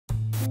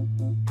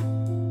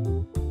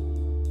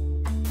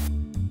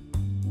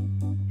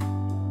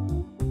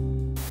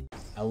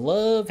I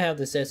love how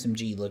this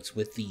SMG looks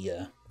with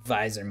the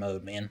visor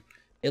mode, man.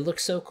 It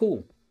looks so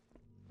cool.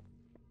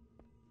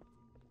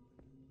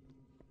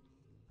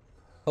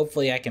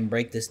 Hopefully I can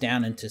break this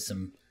down into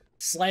some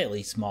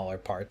slightly smaller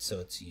parts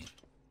so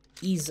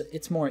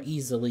it's more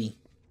easily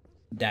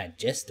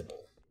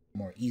digestible,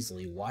 more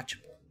easily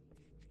watchable.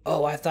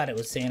 Oh, I thought it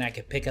was saying I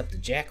could pick up the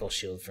jackal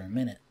shield for a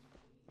minute.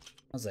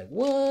 I was like,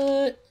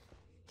 what?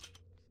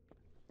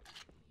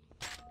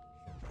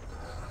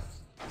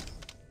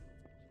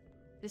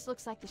 This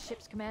looks like the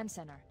ship's command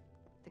center.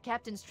 The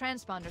captain's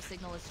transponder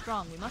signal is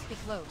strong. We must be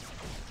close.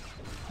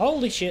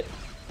 Holy shit.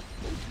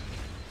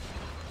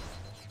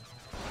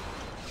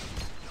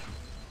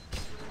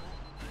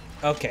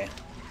 Okay.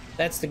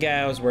 That's the guy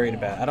I was worried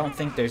about. I don't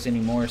think there's any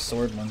more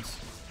sword ones.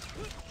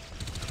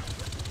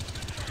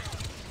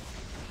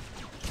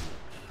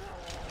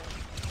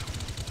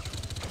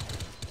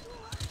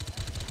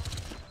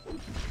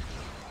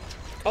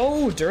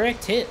 Oh,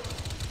 direct hit.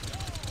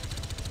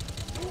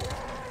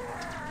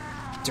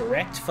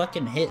 Direct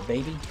fucking hit,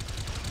 baby.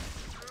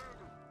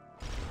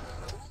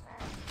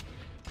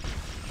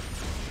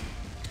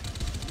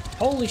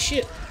 Holy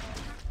shit.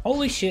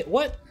 Holy shit,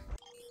 what?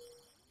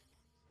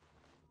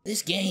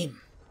 This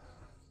game.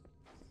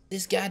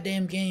 This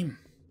goddamn game.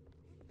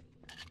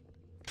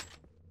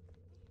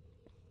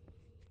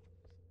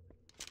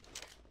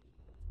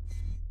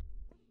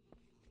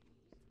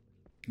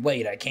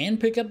 Wait, I can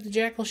pick up the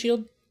jackal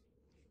shield?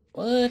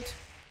 What?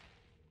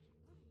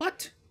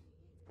 What?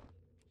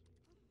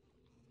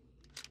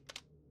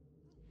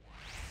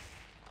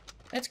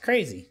 That's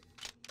crazy.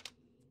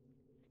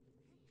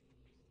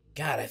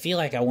 God, I feel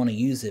like I want to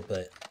use it,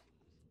 but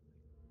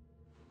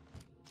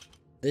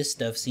this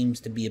stuff seems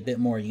to be a bit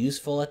more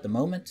useful at the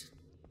moment.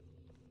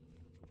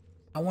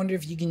 I wonder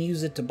if you can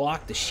use it to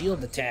block the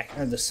shield attack,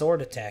 or the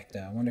sword attack,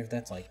 though. I wonder if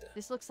that's like that.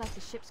 This looks like the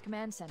ship's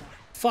command center.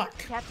 Fuck!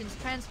 The captain's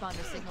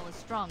transponder signal is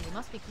strong. We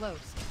must be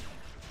close.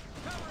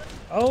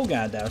 Oh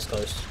god, that was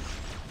close.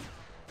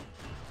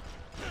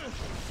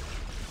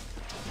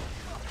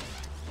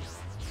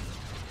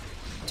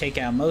 Take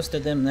out most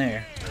of them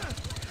there.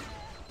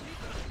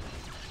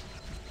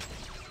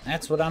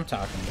 That's what I'm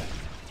talking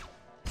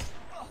about.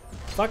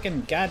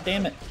 Fucking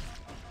goddamn it.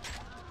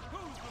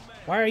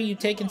 Why are you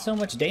taking so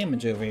much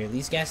damage over here?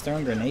 These guys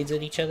throwing grenades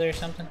at each other or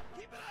something?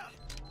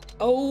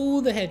 Oh,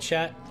 the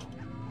headshot.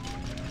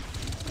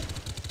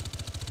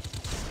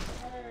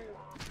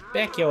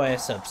 Back your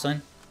ass up,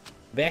 son.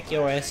 Back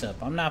your ass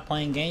up. I'm not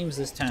playing games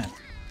this time.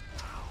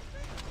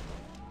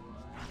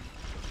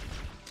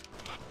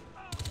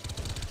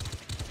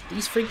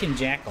 These freaking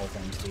jackal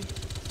things, dude.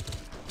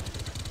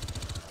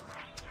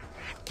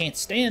 Can't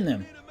stand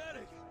them.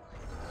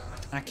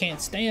 I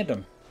can't stand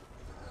them.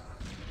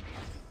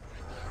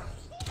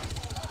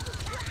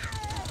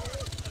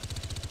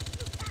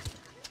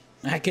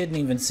 I couldn't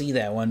even see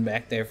that one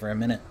back there for a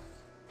minute.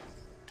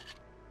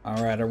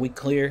 Alright, are we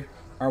clear?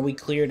 Are we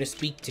clear to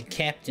speak to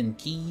Captain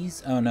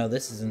Keys? Oh no,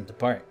 this isn't the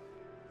part.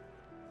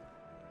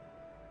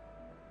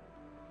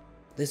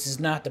 This is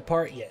not the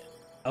part yet.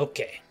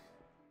 Okay.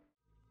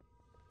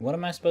 What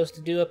am I supposed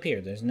to do up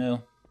here? There's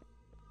no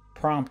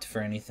prompt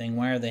for anything.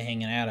 Why are they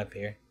hanging out up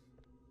here?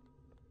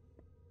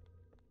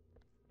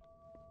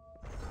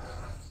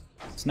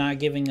 It's not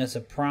giving us a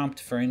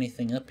prompt for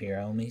anything up here,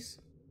 homies.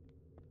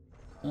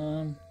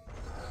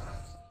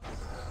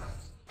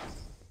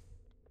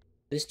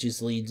 This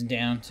just leads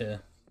down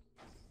to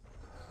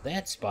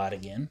that spot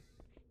again.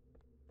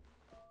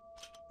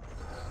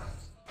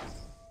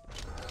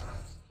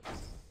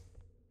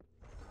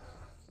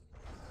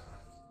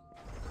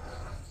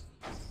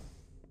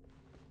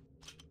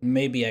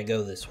 Maybe I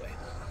go this way.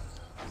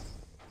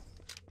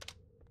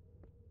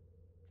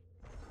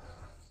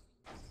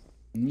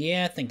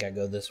 Yeah, I think I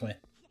go this way.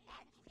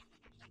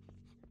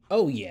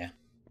 Oh, yeah.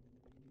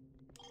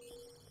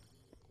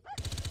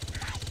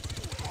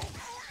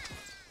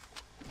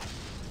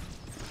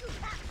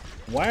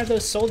 Why are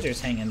those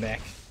soldiers hanging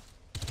back?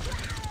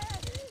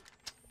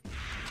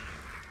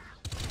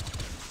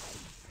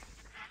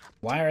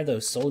 Why are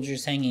those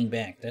soldiers hanging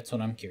back? That's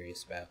what I'm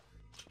curious about.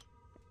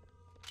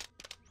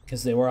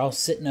 Because they were all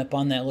sitting up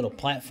on that little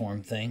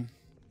platform thing,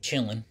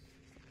 chilling,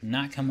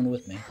 not coming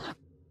with me.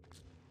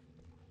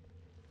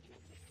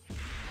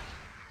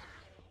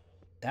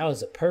 That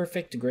was a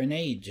perfect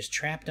grenade, just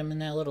trapped them in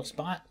that little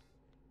spot.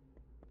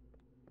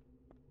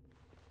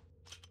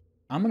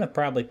 I'm gonna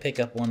probably pick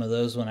up one of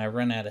those when I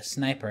run out of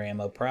sniper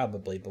ammo,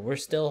 probably, but we're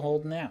still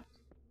holding out.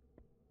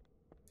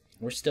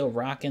 We're still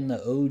rocking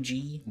the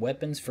OG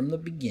weapons from the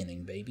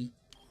beginning, baby.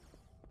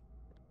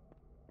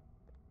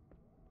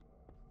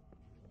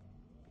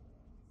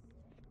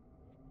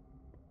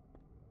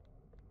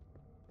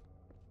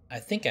 I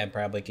think I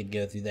probably could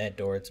go through that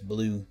door. It's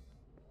blue.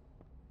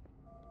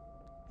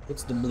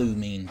 What's the blue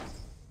mean?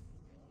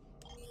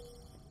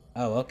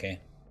 Oh, okay.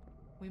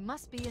 We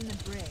must be in the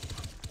brig.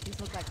 These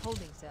look like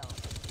holding cells.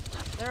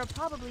 There are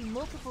probably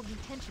multiple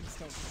detention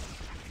stations.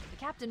 The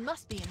captain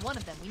must be in one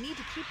of them. We need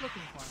to keep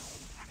looking for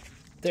him.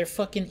 They're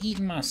fucking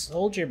eating my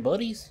soldier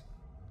buddies?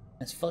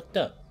 That's fucked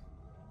up.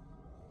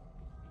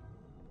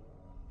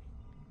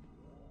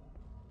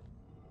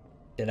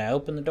 Did I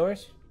open the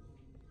doors?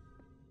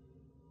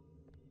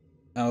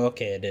 Oh,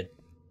 okay, I did.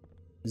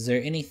 Is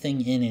there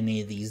anything in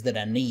any of these that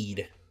I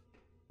need?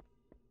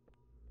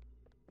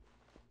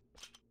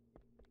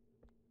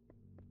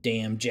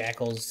 Damn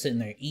jackals sitting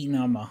there eating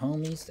on my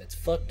homies. That's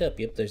fucked up.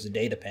 Yep, there's a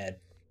data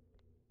pad.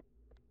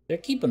 They're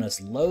keeping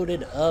us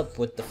loaded up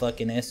with the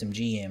fucking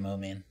SMG ammo,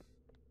 man.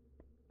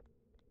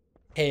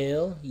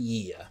 Hell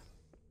yeah.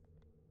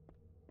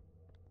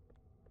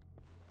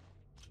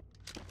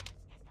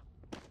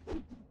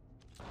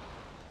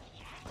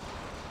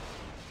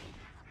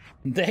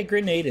 That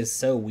grenade is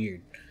so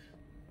weird.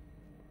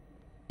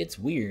 It's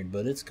weird,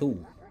 but it's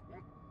cool.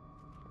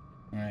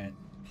 Alright.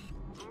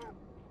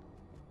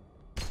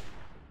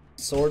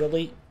 Sword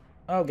elite.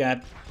 Oh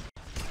god.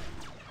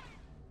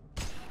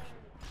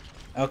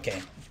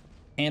 Okay.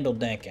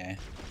 Handled that guy.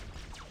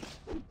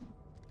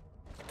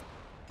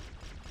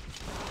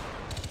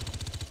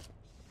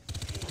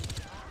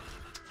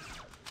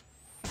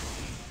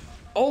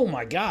 Oh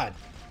my god!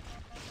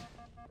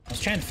 I was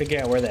trying to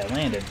figure out where that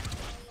landed.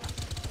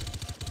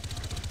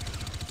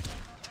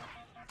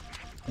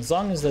 As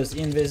long as those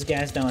invis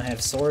guys don't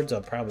have swords,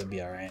 I'll probably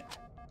be alright.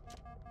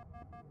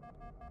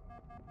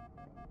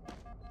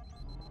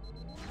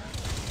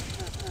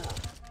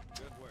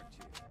 Good work,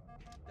 Chief.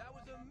 That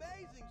was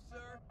amazing,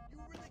 sir. You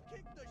really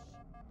kicked the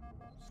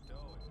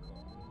Stoic,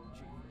 Corporal.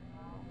 Chief,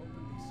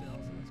 open these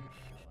cells and let's get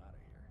the hell out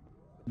of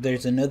here.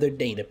 There's another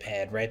data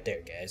pad right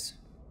there, guys.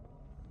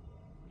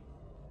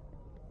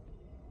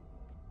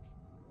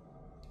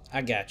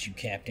 I got you,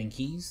 Captain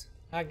Keys.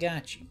 I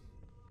got you.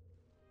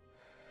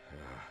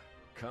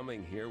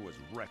 Coming here was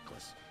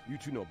reckless. You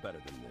two know better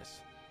than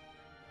this.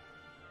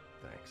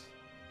 Thanks.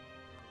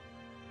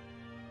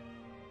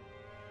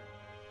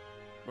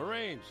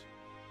 Marines,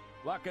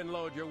 lock and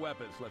load your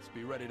weapons. Let's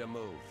be ready to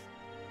move.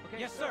 Okay,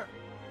 yes, sir.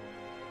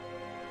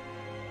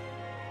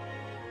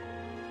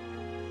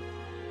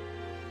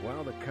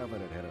 While the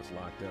Covenant had us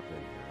locked up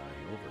in here,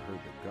 I overheard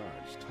the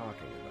guards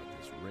talking about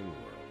this ring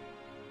world.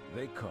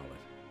 They call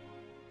it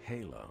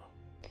Halo.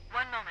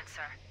 One moment,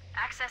 sir.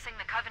 Accessing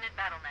the Covenant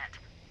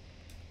BattleNet.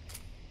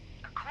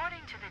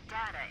 According to the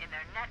data in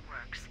their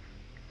networks,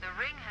 the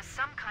ring has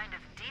some kind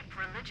of deep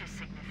religious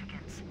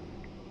significance.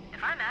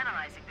 If I'm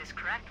analyzing this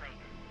correctly,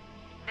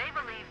 they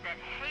believe that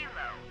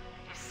Halo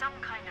is some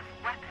kind of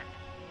weapon,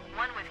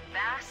 one with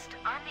vast,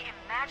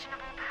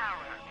 unimaginable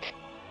power.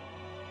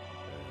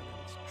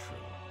 It's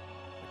true.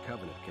 The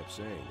Covenant kept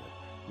saying that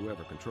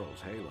whoever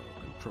controls Halo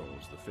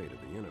controls the fate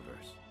of the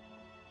universe.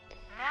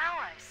 Now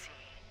I see.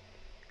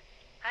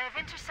 I have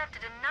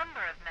intercepted a number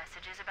of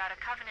messages about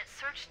a Covenant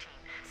search team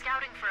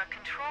scouting for a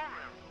control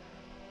room.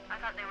 I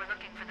thought they were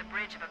looking for the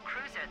bridge of a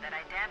cruiser that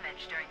I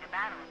damaged during the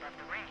battle above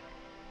the ring.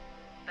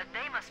 But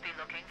they must be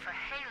looking for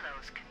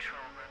Halo's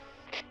control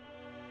room.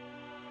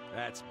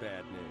 That's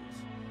bad news.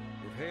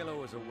 If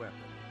Halo is a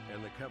weapon,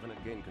 and the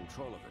Covenant gain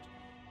control of it,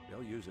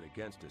 they'll use it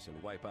against us and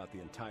wipe out the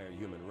entire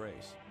human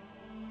race.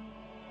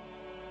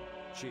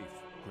 Chief,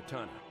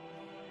 Cortana,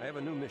 I have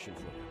a new mission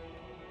for you.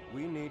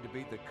 We need to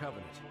beat the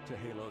Covenant to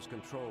Halo's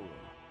control room.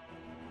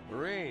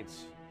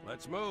 Marines,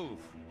 let's move.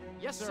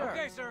 Yes, sir.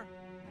 Okay, sir.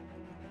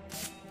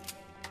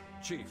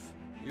 Chief,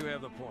 you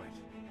have the point.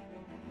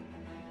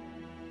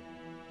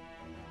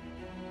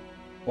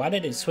 Why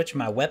did it switch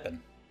my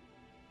weapon?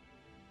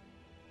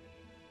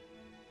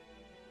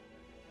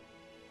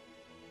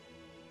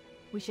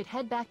 We should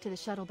head back to the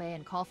shuttle bay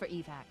and call for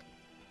evac.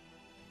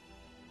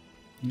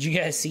 Did you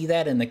guys see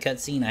that in the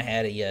cutscene? I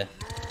had a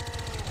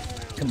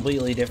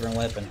completely different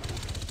weapon.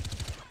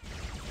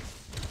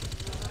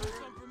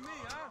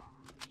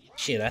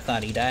 Shit, I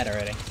thought he died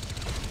already.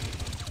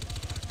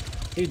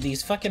 Dude,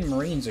 these fucking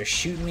Marines are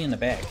shooting me in the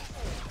back.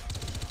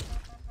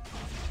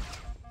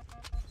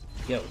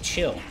 Yo,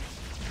 chill.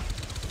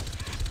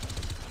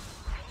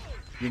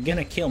 You're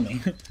gonna kill me.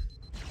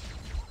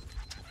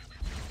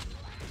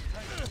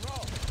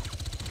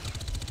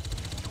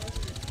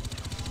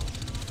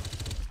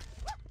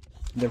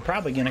 They're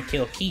probably gonna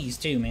kill Keys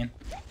too, man.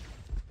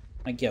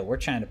 Like, yo, we're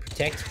trying to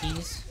protect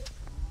Keys.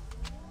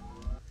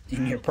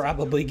 And you're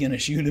probably gonna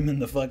shoot him in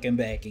the fucking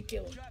back and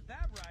kill him.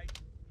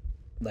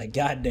 Like,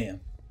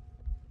 goddamn.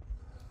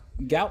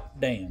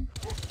 Goddamn.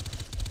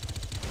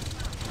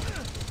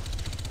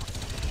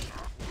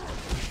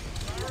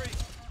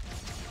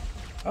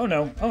 Oh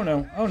no, oh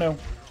no, oh no,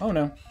 oh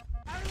no.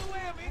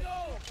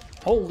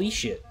 Holy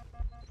shit.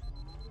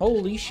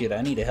 Holy shit,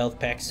 I need a health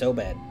pack so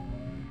bad.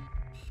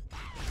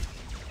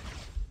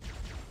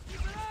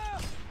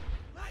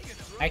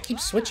 I keep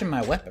switching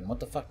my weapon, what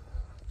the fuck?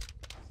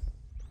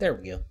 There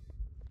we go.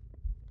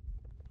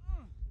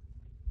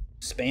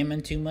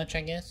 Spamming too much,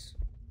 I guess?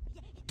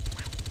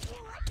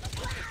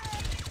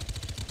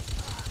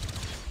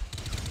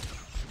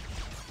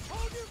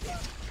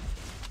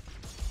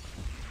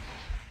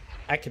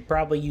 I could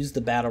probably use the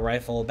battle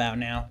rifle about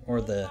now,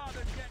 or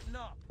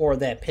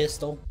that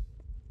pistol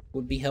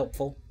would be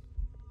helpful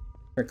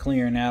for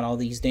clearing out all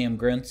these damn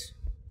grunts.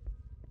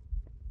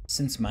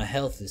 Since my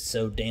health is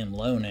so damn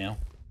low now.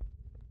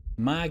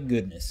 My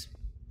goodness.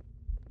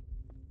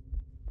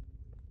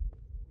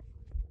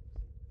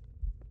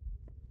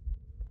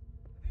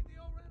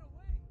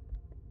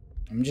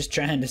 I'm just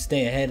trying to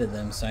stay ahead of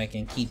them so I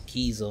can keep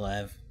Keys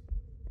alive.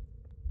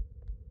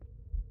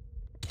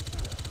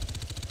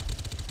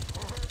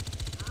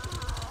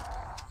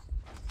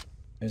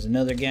 There's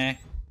another guy.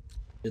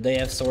 Do they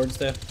have swords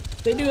though?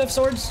 They do have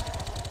swords!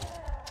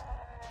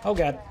 Oh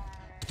god.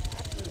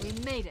 We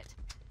made it.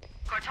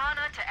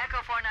 Cortana to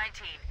Echo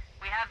 419.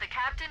 We have the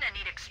captain and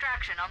need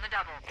extraction on the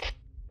double.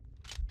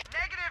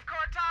 Negative,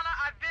 Cortana.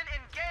 I've been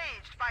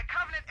engaged by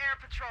Covenant air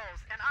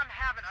patrols, and I'm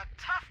having a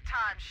tough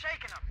time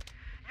shaking them.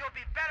 You'll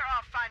be better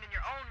off finding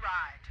your own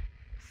ride.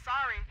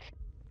 Sorry.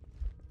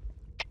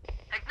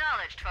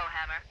 Acknowledged,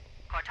 Foehammer.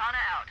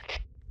 Cortana out.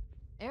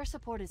 Air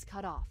support is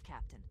cut off,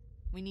 Captain.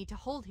 We need to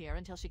hold here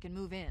until she can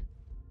move in.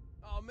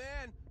 Oh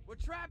man, we're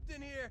trapped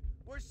in here.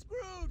 We're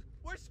screwed.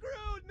 We're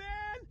screwed,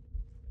 man.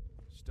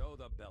 Stow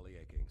the belly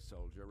aching,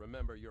 soldier.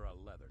 Remember, you're a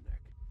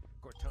leatherneck.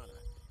 Cortana,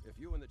 if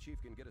you and the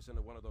chief can get us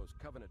into one of those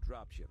Covenant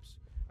dropships,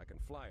 I can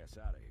fly us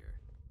out of here.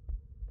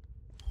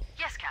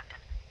 Yes, Captain.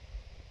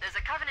 There's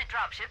a Covenant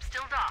dropship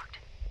still docked.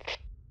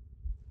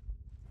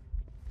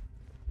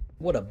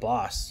 What a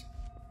boss.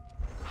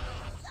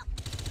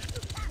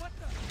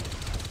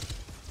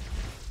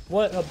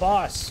 What a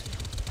boss.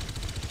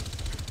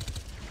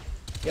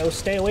 Yo,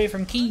 stay away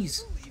from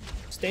Keys.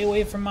 Stay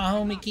away from my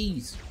homie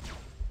Keys.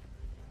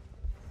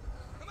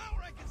 Come out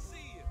where I can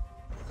see you.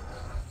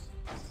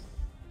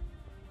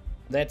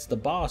 That's the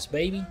boss,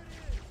 baby.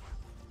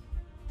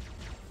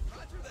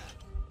 Roger that.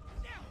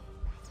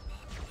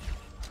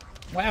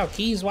 Wow,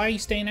 Keys, why are you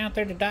staying out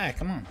there to die?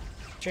 Come on.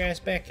 Get your ass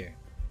back here.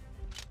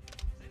 Does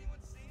anyone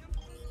see him?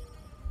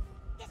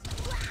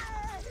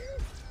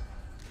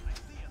 I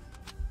see him.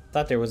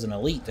 Thought there was an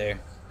elite there.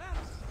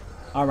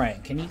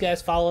 Alright, can you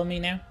guys follow me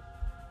now?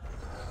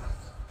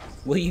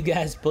 Will you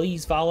guys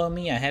please follow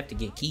me? I have to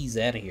get Keys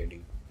out of here,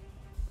 dude.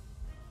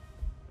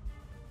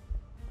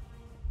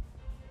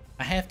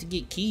 I have to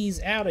get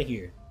Keys out of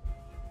here.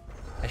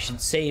 I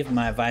should save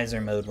my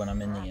visor mode when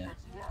I'm in the...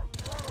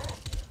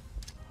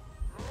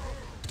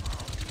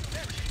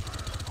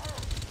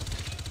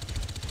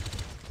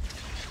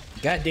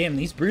 God damn,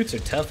 these brutes are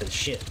tough as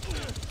shit.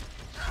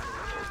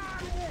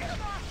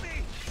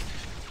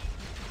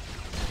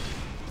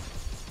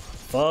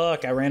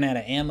 Fuck, I ran out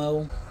of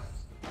ammo.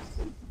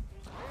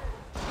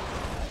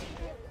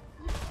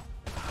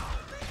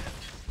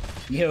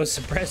 Yo,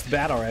 suppressed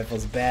battle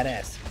rifle's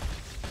badass.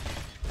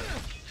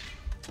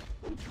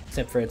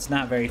 Except for it's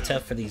not very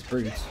tough for these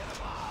brutes.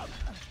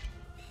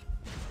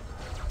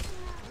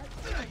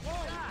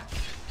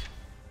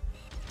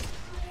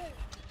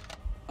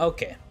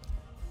 Okay.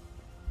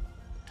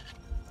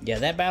 Yeah,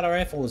 that battle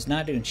rifle was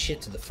not doing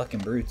shit to the fucking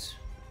brutes.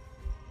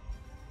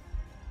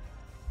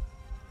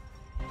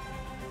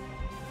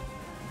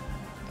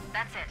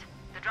 That's it.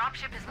 The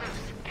dropship is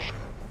loose.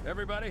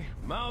 Everybody,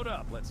 mount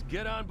up. Let's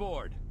get on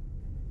board.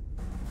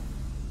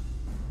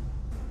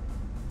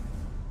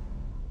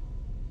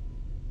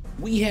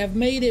 We have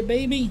made it,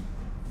 baby!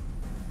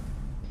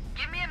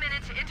 Give me a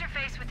minute to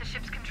interface with the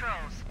ship's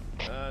controls.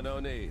 No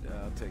need.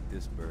 I'll take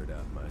this bird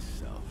out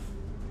myself.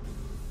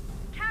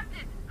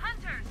 Captain!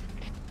 Hunters!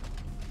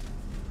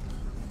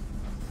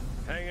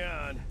 Hang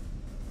on.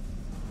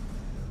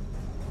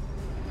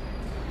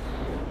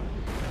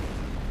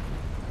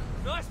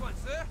 Nice one,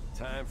 sir.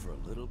 Time for a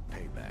little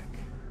payback.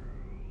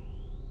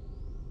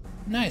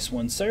 Nice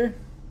one, sir.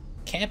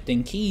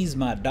 Captain Keys,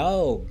 my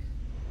dog.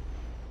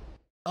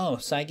 Oh,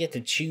 so I get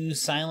to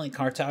choose Silent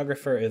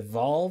Cartographer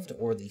Evolved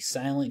or the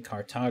Silent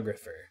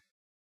Cartographer.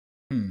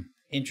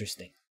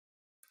 Interesting.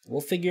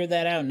 We'll figure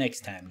that out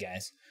next time,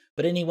 guys.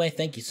 But anyway,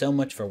 thank you so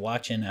much for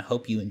watching. I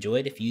hope you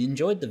enjoyed. If you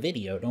enjoyed the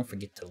video, don't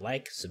forget to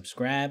like,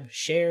 subscribe,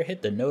 share,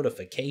 hit the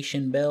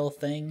notification bell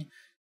thing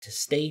to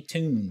stay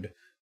tuned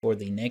for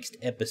the next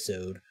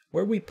episode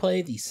where we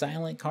play the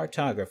Silent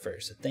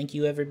Cartographer. So thank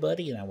you,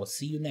 everybody, and I will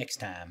see you next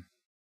time.